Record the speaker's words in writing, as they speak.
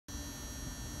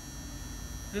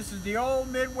This is the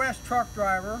old Midwest truck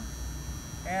driver,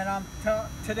 and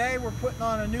today we're putting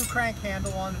on a new crank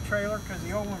handle on the trailer because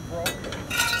the old one broke.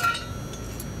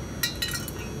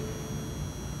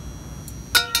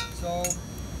 So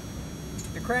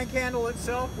the crank handle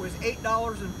itself was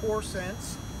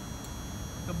 $8.04.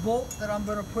 The bolt that I'm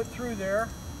going to put through there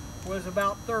was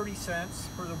about 30 cents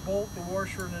for the bolt, the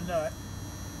washer, and the nut.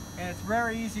 And it's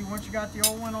very easy. Once you got the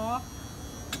old one off,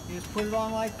 you just put it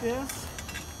on like this.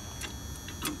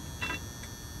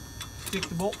 Stick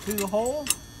the bolt through the hole.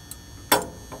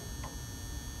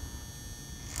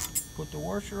 Put the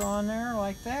washer on there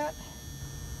like that.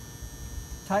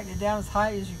 Tighten it down as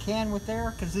high as you can with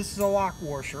there, because this is a lock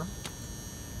washer.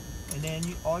 And then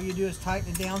all you do is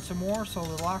tighten it down some more so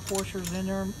the lock washer is in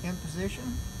there in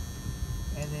position.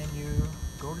 And then you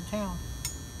go to town.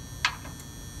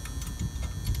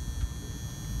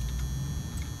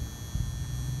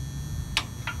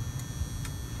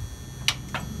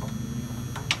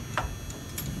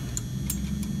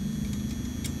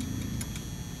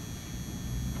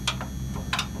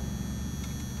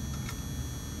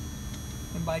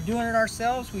 And by doing it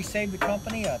ourselves, we save the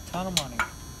company a ton of money.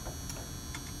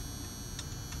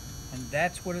 And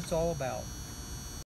that's what it's all about.